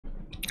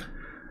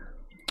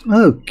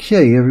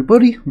Okay,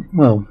 everybody.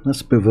 Well,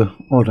 that's a bit of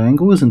an odd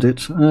angle, isn't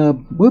it?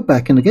 We're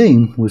back in the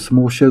game with some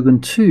more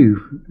Shogun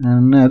 2,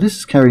 and now this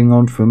is carrying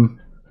on from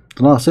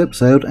the last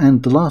episode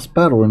and the last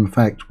battle, in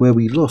fact, where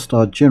we lost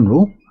our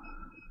general.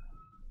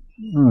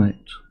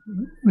 Right,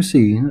 let me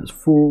see. That's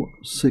 4,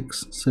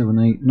 6, 7,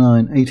 8,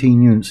 9,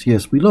 18 units.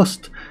 Yes, we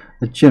lost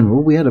a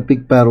general. We had a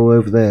big battle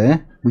over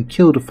there. We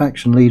killed a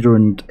faction leader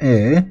and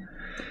heir,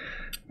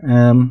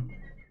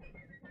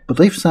 but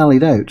they've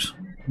sallied out,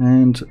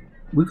 and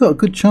we've got a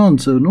good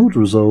chance of an order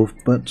resolve,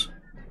 but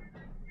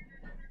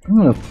I'm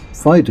going to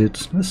fight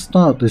it. Let's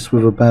start this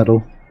with a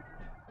battle.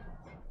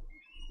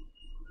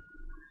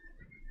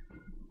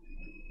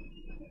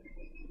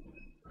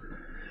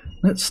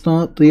 Let's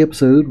start the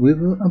episode with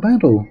a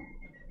battle.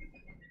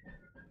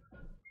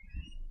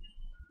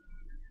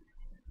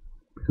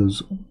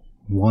 Because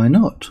why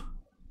not?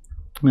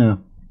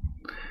 Now,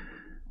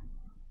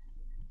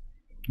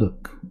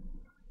 look,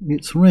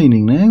 it's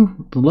raining now.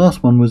 The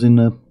last one was in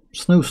a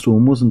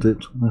snowstorm, wasn't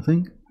it? I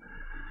think.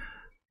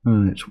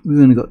 Right, we've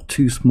only got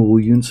 2 small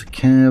units of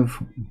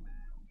cav.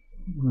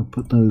 I'll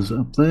put those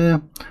up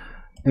there.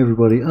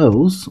 Everybody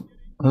else.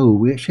 Oh,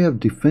 we actually have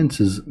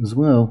defences as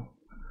well.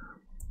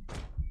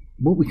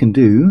 What we can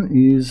do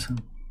is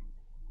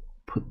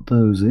put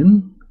those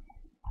in.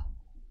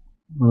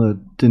 Well,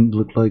 it didn't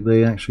look like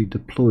they actually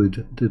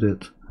deployed, did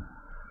it?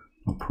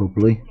 Not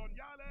probably.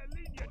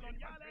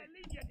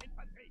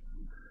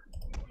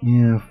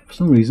 Yeah, for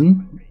some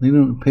reason they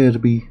don't appear to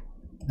be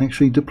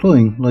actually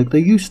deploying like they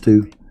used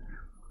to.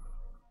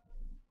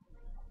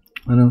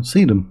 I don't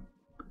see them.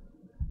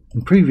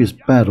 In previous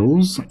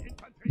battles,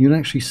 you'd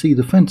actually see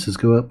the fences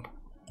go up.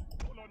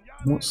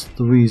 What's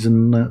the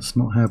reason that's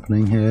not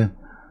happening here?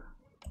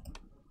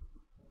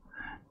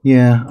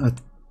 Yeah,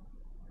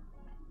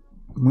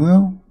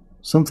 well,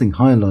 something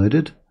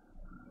highlighted.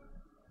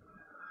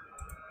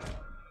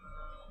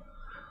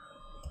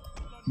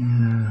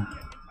 Yeah.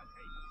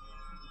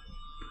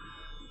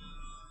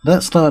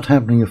 That started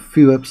happening a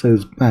few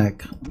episodes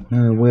back,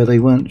 where they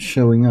weren't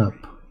showing up.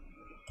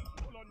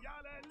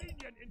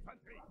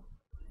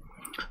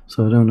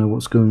 So I don't know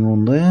what's going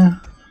on there.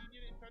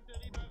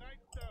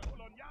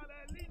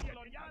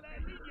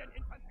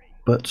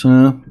 But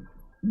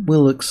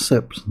we'll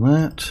accept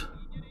that.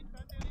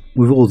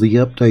 With all the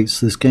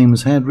updates this game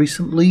has had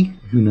recently,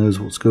 who knows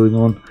what's going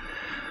on.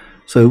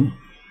 So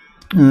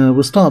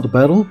we'll start the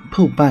battle,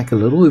 pull back a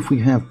little if we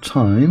have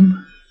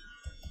time.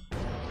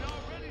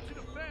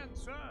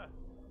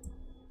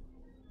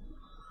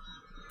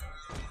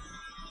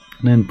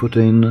 And then put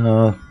in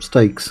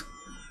stakes.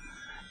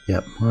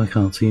 Yep, I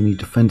can't see any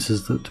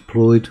defences that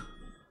deployed.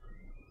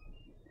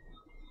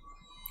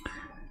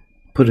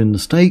 Put in the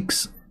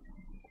stakes.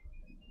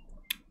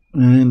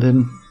 And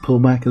then pull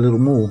back a little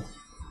more.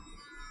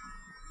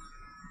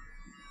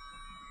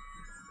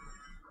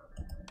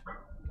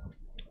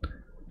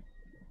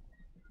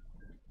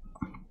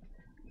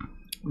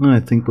 I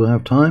think we'll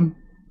have time.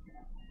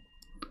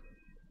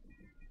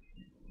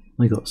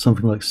 They got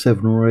something like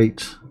 7 or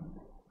 8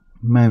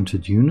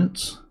 mounted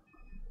units.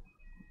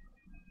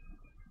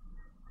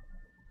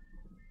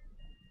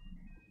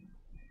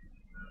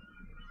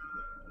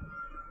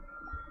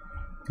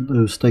 Get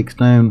those stakes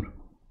down.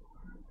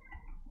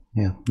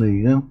 Yeah, there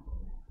you go.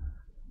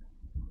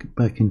 Get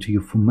back into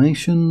your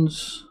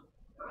formations.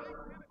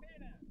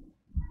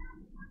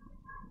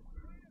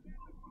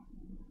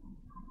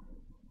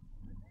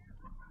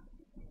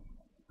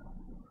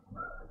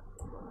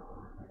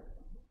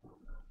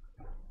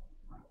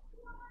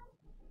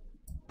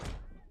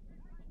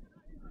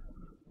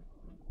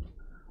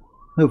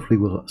 Hopefully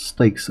we'll have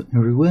stakes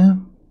everywhere.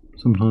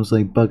 Sometimes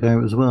they bug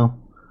out as well.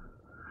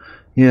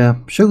 Yeah,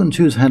 Shogun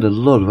 2 has had a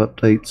lot of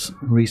updates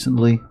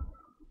recently.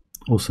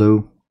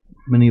 Also,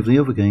 many of the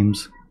other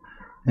games.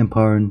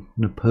 Empire and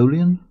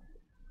Napoleon.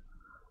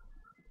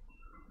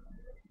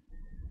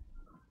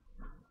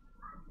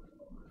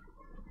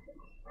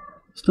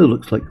 Still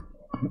looks like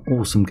an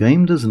awesome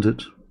game, doesn't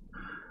it?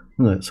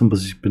 Look,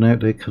 somebody's been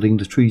out there cutting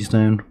the trees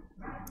down.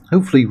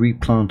 Hopefully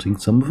replanting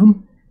some of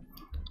them.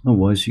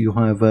 Otherwise you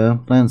have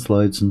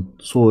landslides and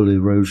soil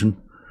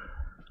erosion.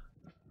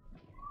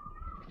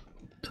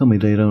 Tell me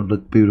they don't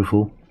look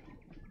beautiful.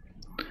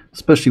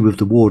 Especially with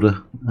the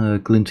water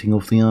glinting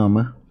off the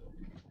armour.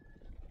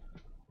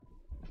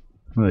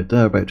 Right,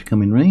 they're about to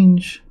come in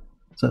range.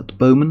 Is that the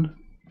bowmen?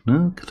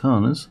 No,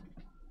 katanas.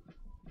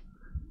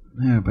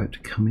 They're about to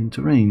come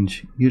into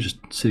range. You're just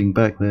sitting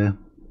back there.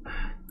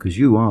 Because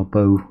you are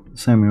bow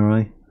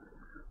samurai.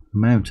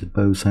 Mounted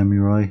bow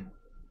samurai.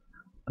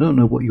 I don't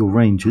know what your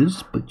range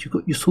is, but you've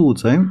got your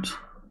swords out.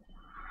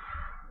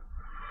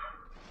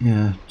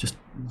 Yeah, just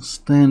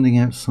standing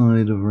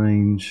outside of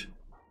range.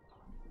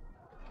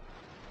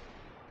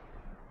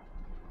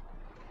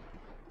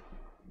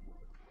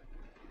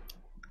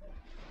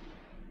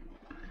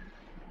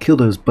 Kill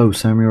those bow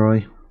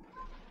samurai.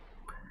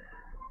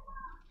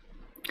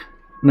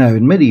 Now,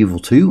 in Medieval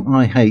 2,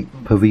 I hate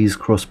Pavese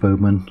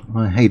crossbowmen.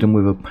 I hate them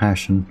with a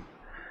passion.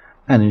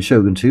 And in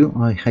Shogun 2,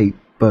 I hate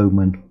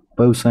bowmen.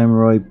 Bow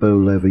samurai, bow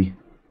levy.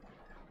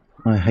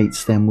 I hate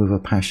them with a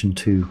passion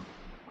too.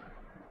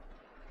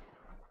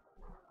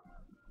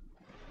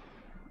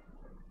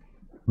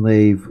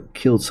 They've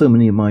killed so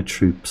many of my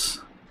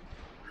troops.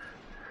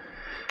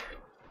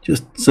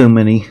 Just so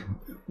many.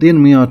 The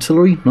enemy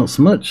artillery, not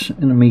so much.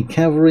 Enemy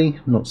cavalry,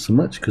 not so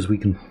much, because we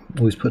can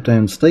always put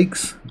down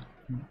stakes.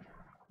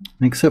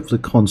 Except for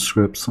the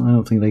conscripts, I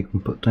don't think they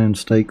can put down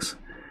stakes.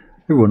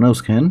 Everyone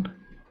else can.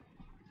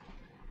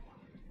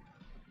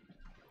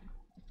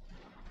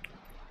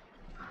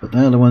 But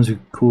they're the ones who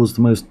cause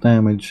the most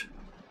damage.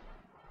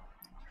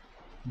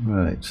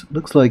 Right,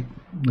 looks like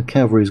the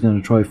cavalry is going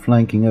to try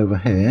flanking over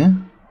here.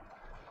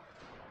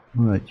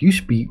 Right, you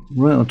should be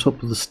right on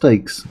top of the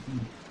stakes.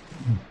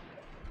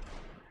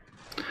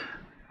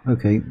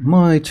 Okay,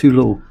 my two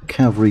little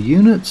cavalry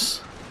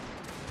units.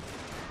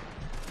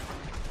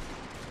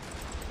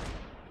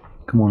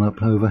 Come on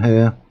up over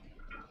here.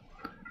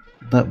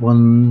 That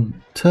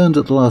one turned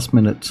at the last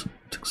minute,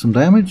 took some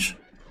damage,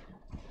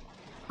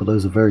 but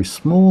those are very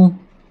small.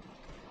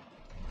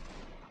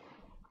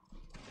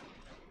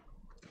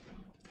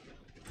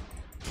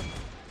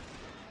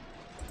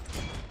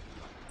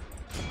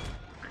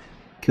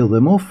 Kill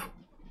them off.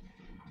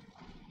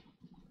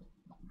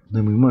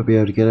 Then we might be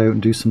able to get out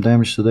and do some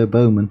damage to their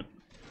bowmen.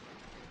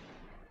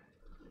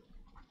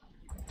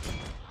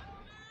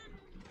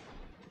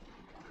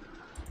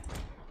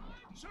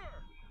 Sir,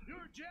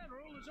 your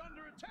general is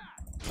under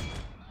attack.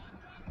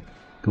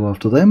 Go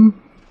after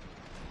them.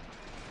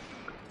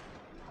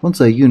 Once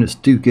their units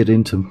do get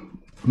into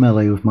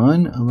melee with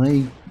mine, and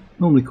they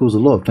normally cause a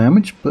lot of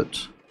damage,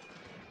 but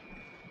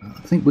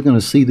I think we're going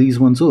to see these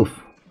ones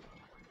off.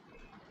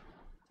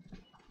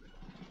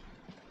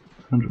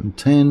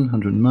 110,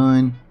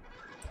 109.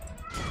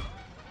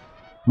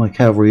 My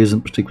cavalry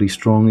isn't particularly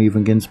strong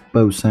even against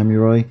bow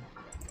samurai.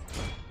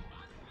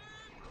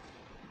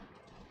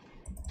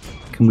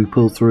 Can we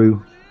pull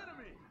through?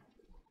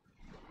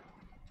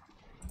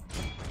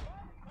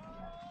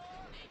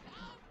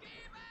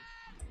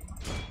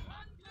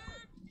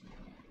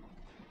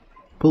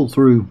 Pull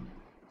through.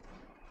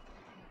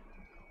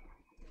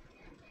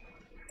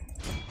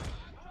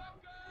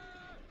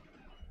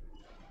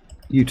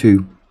 You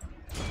two.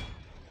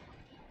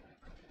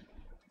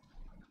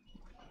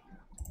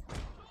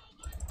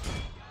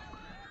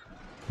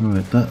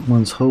 Alright, that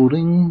one's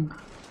holding.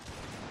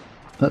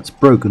 That's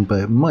broken, but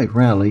it might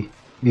rally.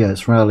 Yeah,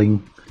 it's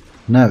rallying.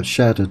 Now it's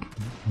shattered.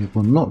 It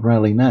will not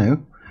rally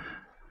now.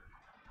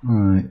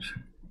 Alright.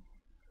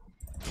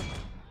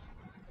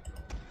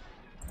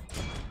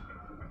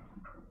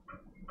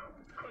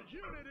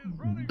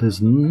 There's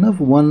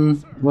another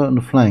one right on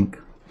the flank.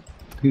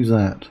 Who's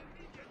that?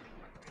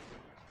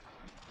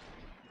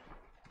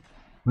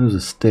 Those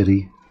are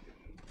steady.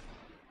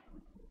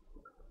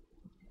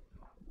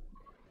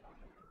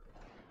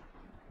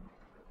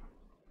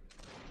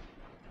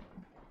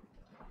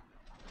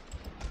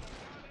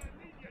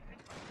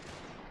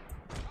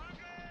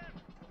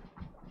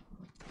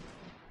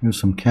 There's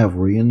some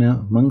cavalry in there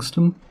amongst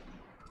them.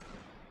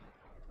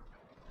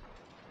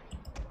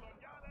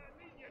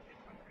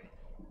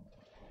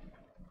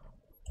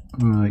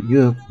 Alright,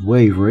 you're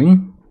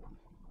wavering.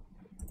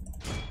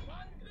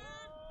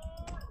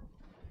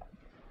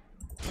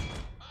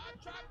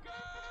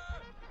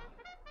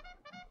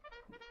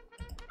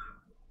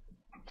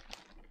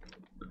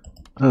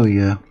 Oh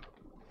yeah.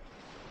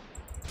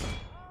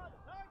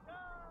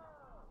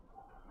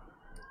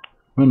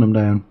 Run them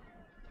down.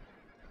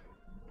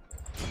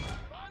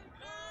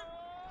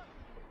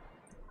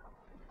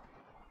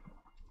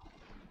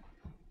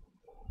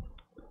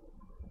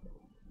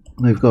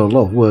 They've got a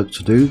lot of work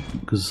to do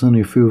because there's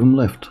only a few of them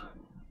left.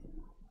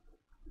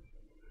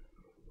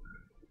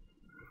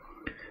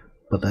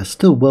 But they're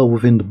still well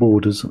within the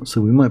borders, so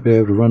we might be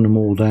able to run them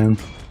all down.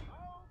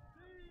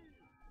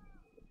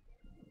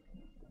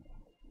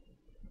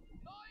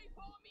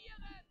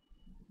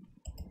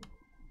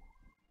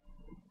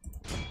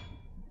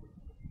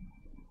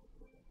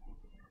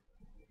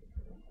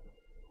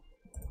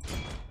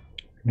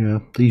 Yeah,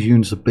 these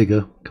units are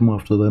bigger. Come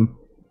after them.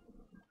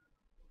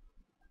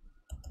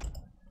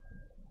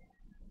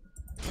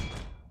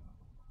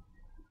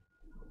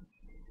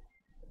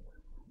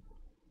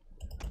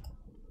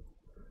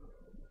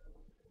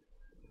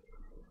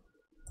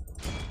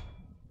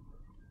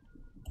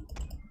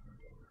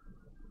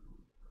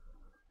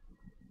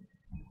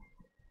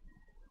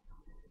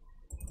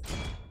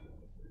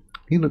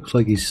 He looks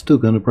like he's still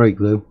going to break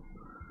though.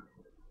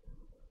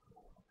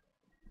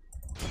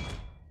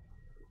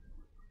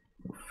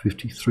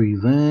 53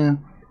 there.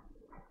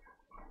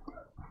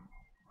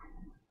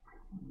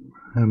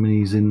 How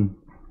many's in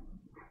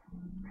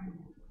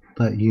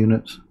that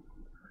unit?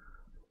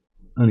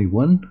 Only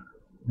one.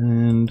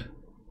 And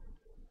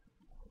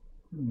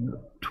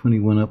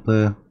 21 up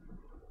there.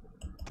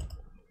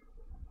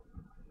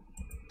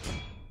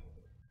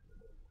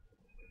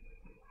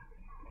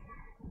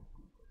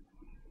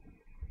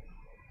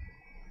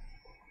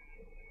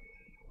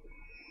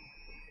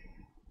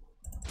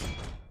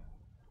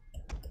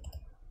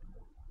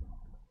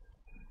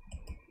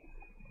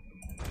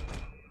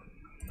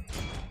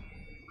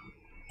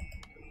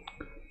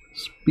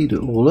 speed it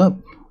all up.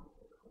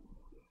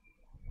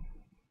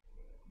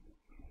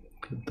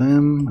 Get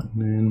them, and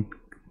then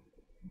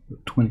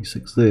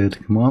 26 there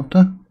to come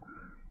after.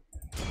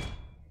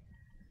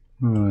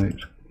 Right.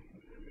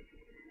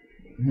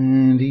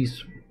 And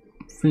he's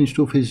finished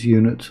off his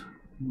unit.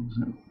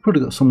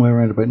 Probably got somewhere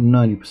around about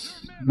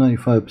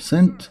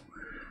 95%.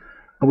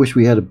 I wish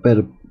we had a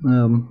better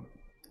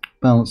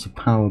balance of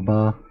power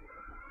bar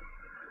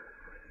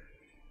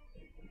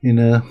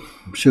in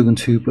Shogun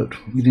 2, but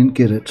we didn't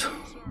get it.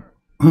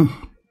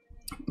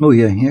 Oh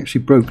yeah, he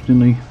actually broke,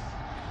 didn't he?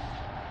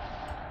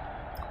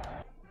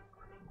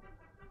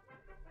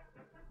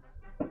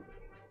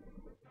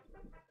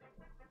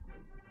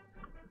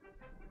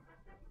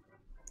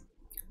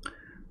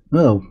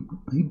 Well,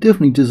 he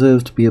definitely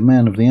deserves to be a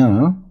man of the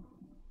hour,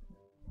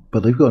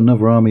 but they've got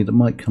another army that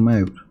might come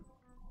out.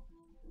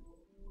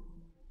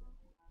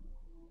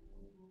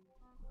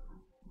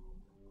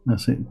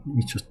 That's it,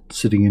 he's just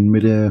sitting in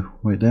midair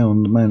right there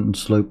on the mountain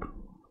slope.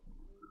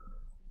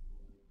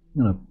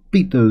 I'm gonna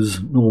beat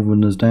those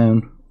northerners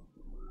down.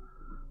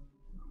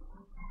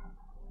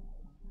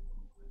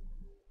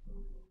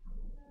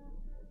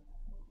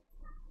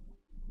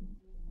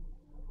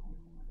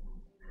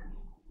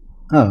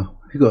 Oh,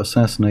 he got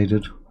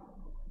assassinated.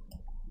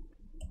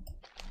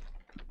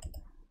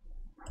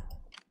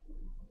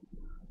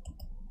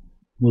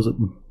 Was it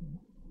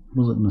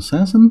an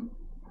assassin?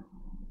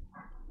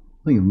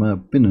 I think it might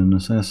have been an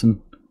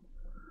assassin.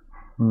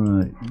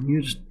 Right,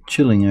 you're just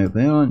chilling out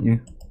there, aren't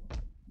you?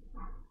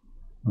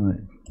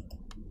 Right,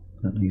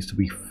 that needs to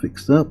be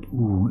fixed up.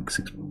 Ooh, it's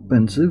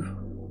expensive.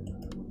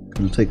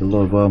 Gonna take a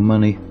lot of our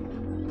money.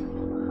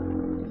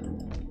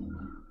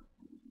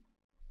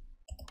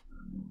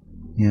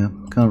 Yeah,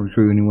 can't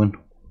recruit anyone.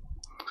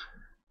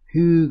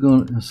 Who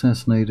got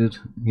assassinated?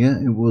 Yeah,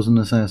 it was an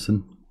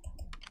assassin.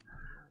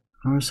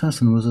 Our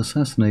assassin was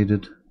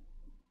assassinated.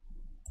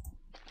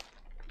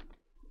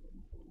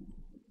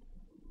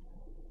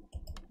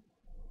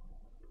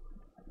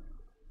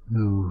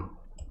 Oh,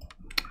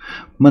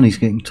 money's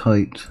getting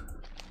tight.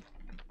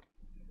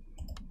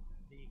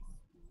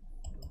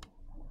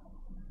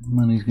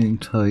 Money's getting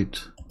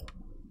tight.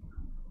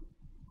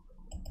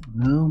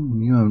 Well,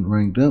 you haven't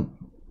ranked up.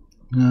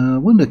 I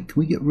wonder, can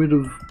we get rid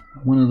of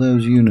one of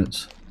those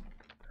units?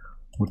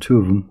 Or two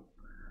of them?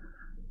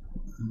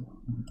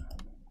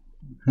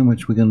 How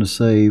much we're going to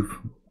save?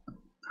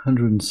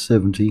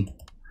 170.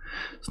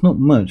 It's not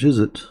much, is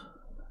it?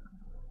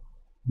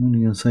 I'm only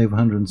going to save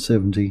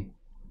 170.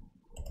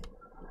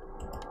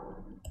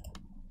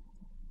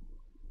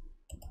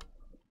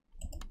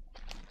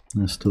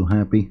 They're still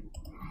happy.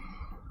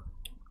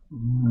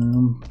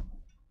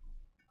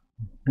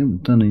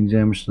 Haven't done any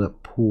damage to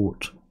that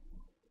port.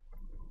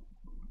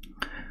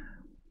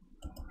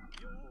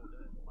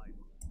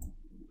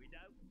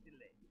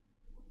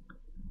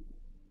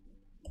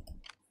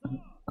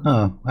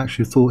 Ah, I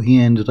actually thought he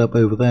ended up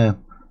over there.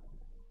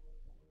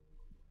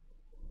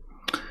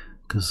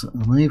 Because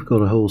they've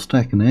got a whole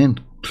stack in there,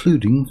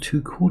 including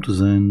 2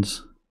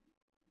 courtesans.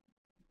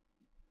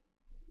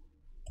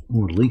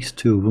 Or at least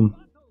 2 of them.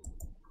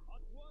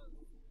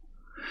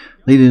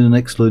 They did an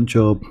excellent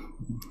job,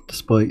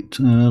 despite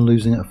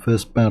losing that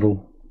first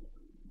battle.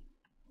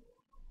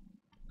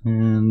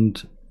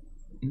 And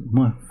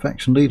my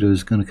faction leader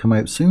is going to come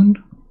out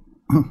soon.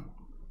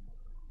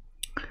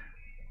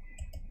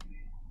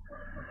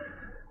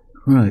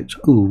 Right,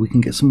 oh, we can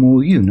get some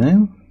more you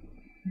now.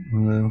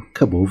 A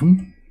couple of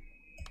them.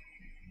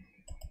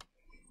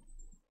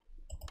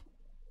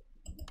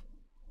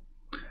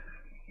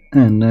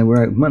 And now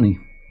we're out of money.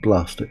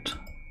 Blast it.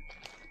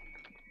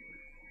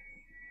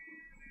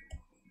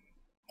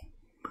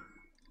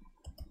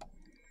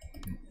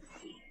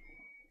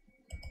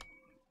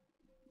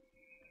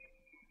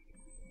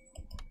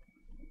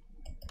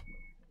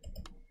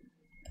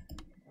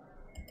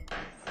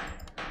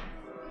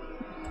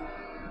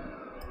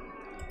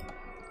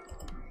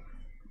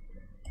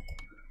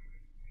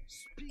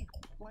 Speak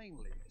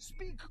plainly.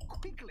 Speak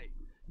quickly.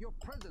 Your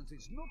presence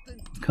is not in.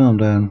 Calm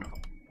down.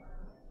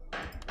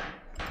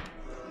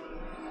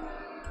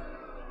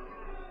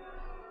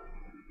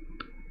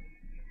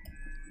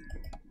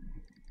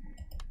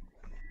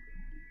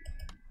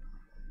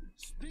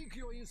 Speak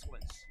your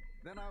insolence,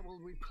 then I will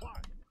reply.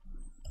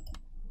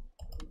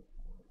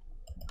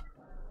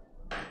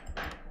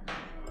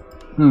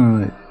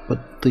 Alright,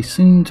 but they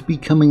seem to be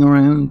coming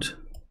around.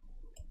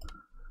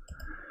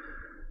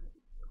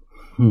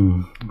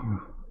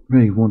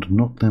 Really want to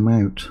knock them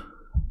out.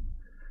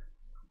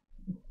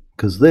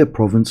 Because their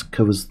province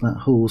covers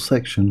that whole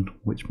section,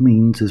 which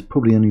means there's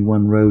probably only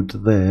one road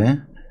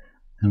there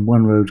and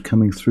one road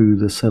coming through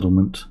the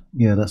settlement.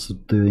 Yeah, that's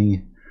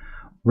the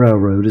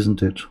railroad,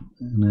 isn't it?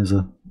 And there's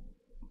a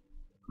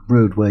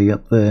roadway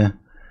up there,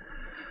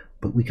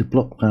 but we could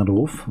block that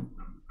off.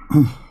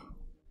 And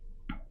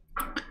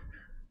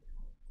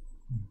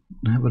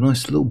have a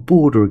nice little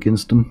border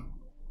against them.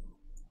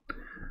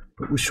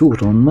 But we're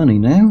short on money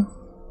now.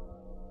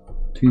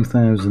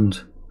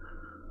 2,000.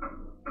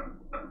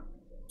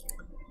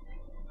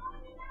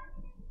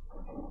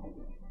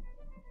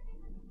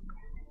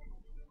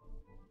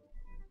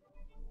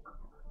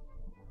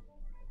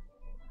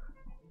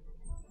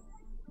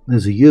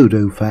 There's a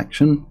Yodo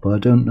faction, but I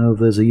don't know if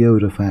there's a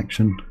Yoda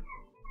faction.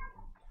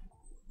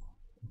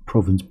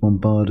 Province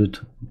bombarded.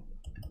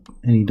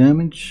 Any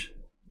damage?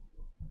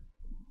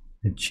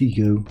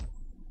 Ichigo.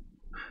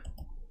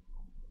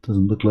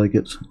 Doesn't look like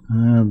it.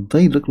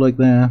 They look like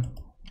they're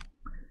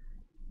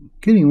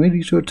getting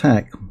ready to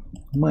attack.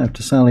 I might have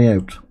to sally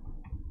out,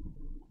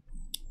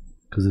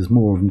 because there's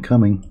more of them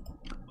coming.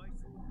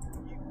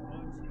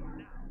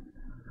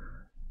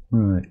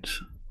 Right.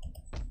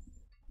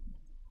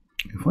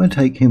 If I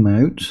take him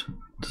out,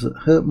 does it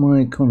hurt my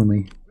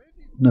economy?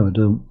 No, it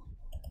don't.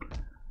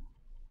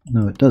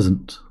 No, it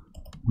doesn't,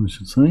 I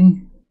should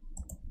say.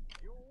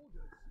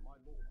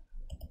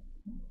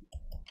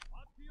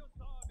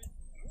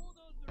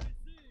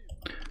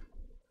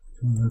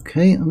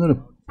 Okay, I'm going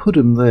to put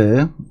him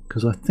there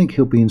because I think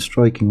he'll be in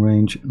striking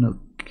range and it'll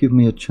give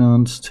me a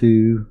chance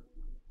to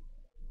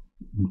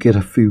get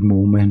a few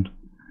more men.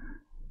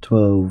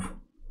 12,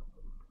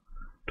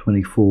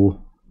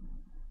 24,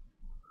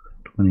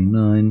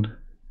 29,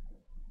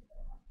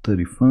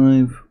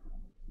 35,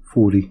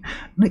 40.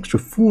 An extra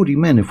 40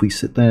 men if we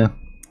sit there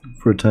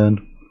for a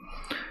turn.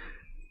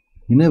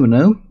 You never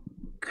know,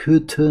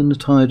 could turn the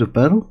tide of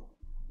battle.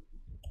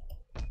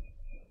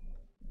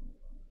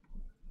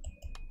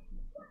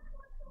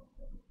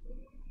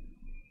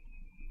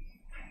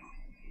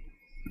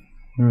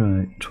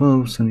 Right,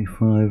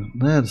 1275.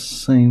 They're the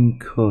same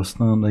cost,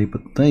 aren't they?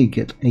 But they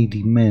get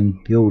 80 men,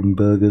 the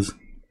Oldenburgers.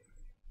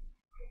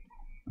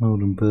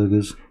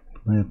 Oldenburgers.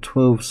 They are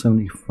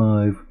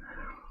 1275.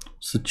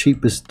 It's the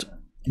cheapest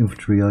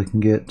infantry I can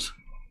get.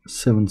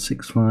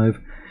 765.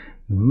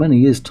 The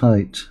money is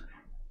tight.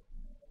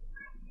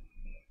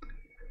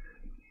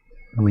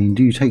 I mean,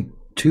 do you take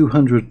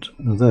 200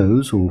 of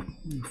those or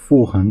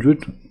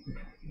 400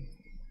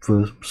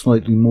 for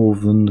slightly more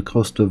than the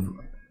cost of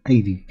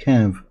 80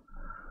 cav?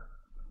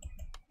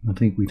 I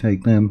think we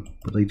take them,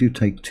 but they do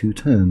take 2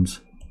 turns.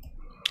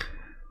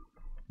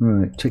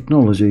 Right,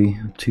 technology,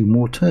 2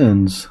 more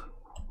turns.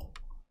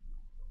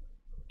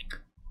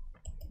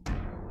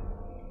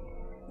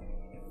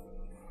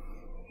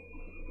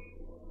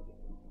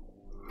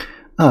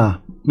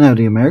 Now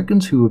the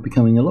Americans, who are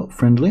becoming a lot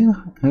friendlier,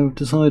 have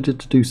decided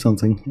to do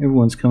something.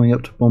 Everyone's coming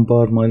up to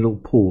bombard my little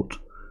port.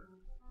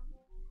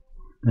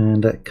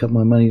 And that cut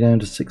my money down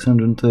to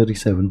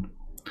 637.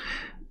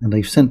 And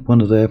they've sent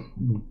one of their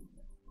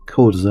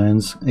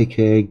courtesans,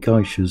 aka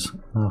geishas,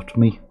 after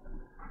me.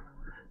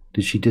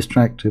 Did she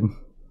distract him?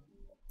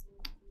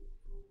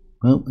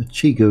 Well,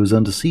 Ichigo is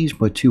under siege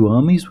by 2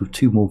 armies with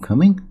 2 more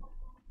coming.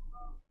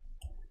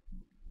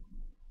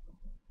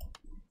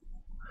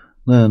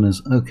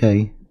 Learners,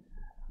 okay.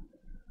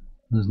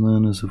 There's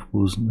learners, of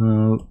course.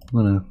 No, I'm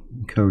going to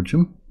encourage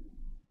them.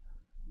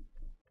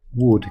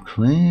 War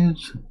declared.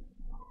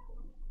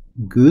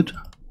 Good.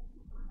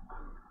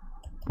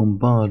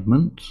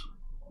 Bombardment.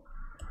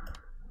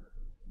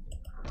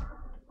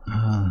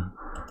 I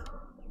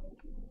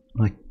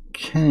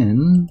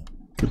can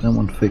get that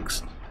one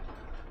fixed.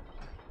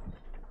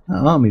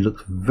 That army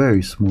looks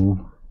very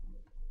small.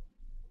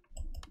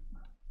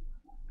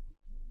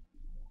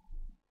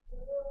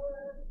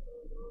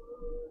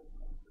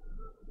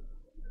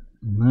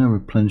 Now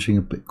replenishing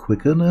a bit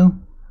quicker now.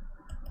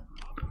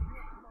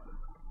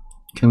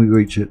 Can we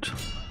reach it?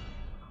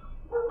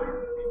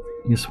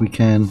 Yes, we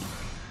can.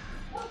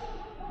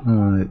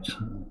 Alright.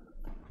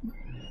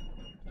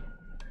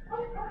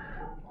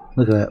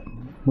 Look at that.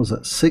 What's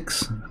that?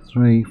 6,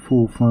 3,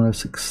 4, 5,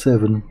 6,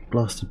 7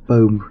 blasted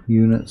bomb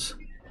units.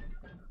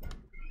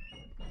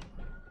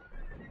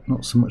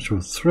 Not so much of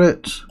a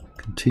threat.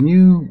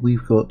 Continue.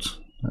 We've got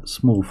that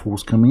small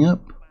force coming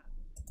up.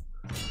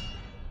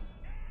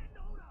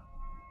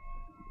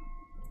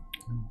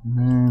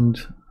 And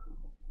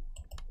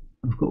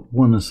I've got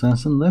 1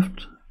 assassin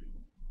left.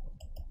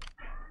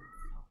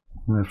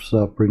 I have to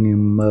start bringing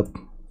him up.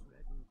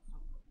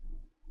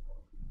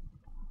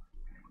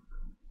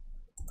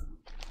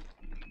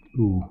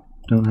 Ooh,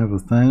 don't have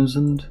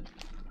 1,000.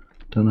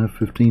 Don't have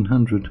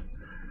 1,500.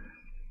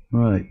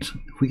 Right,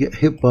 if we get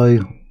hit by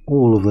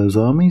all of those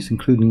armies,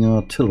 including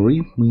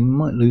artillery, we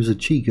might lose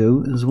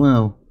Ichigo as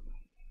well.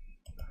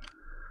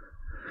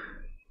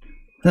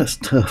 That's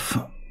tough.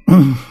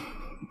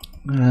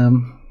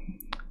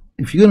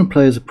 If you're going to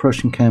play as a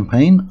Prussian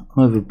campaign,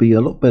 either be a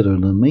lot better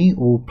than me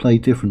or play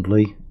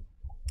differently.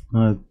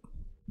 I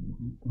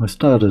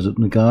started at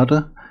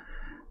Nagada.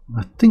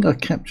 I think I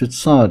captured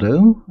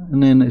Sado,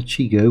 and then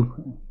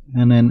Ichigo,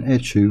 and then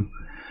Echu.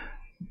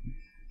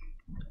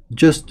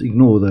 Just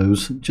ignore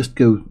those. Just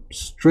go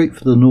straight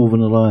for the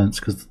Northern Alliance,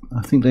 because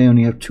I think they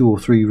only have 2 or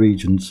 3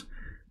 regions.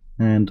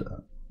 And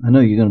I know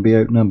you're going to be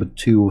outnumbered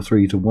 2 or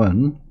 3 to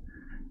 1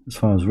 as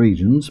far as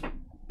regions,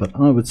 but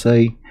I would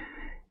say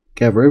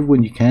gather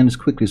everyone you can as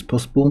quickly as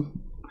possible,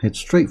 head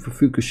straight for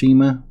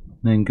Fukushima, and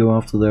then go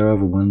after their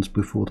other ones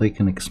before they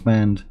can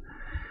expand.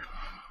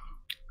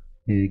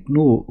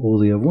 Ignore all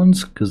the other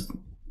ones, because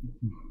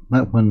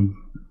that one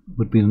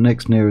would be the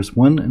next nearest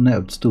one, and that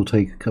would still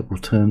take a couple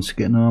of turns to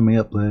get an army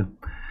up there,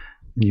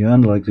 and you're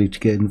unlikely to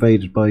get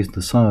invaded by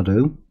the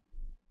Sado.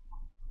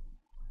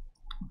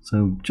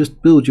 So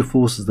just build your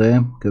forces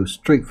there, go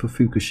straight for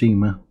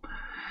Fukushima.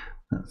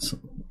 That's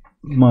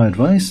my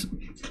advice.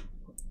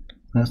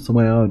 That's the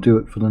way I'll do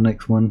it for the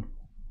next one.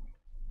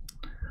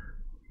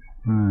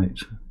 Right.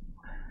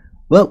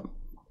 Well,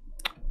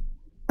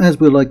 as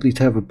we're likely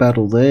to have a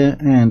battle there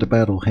and a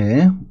battle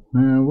here,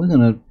 we're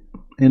going to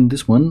end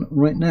this one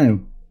right now.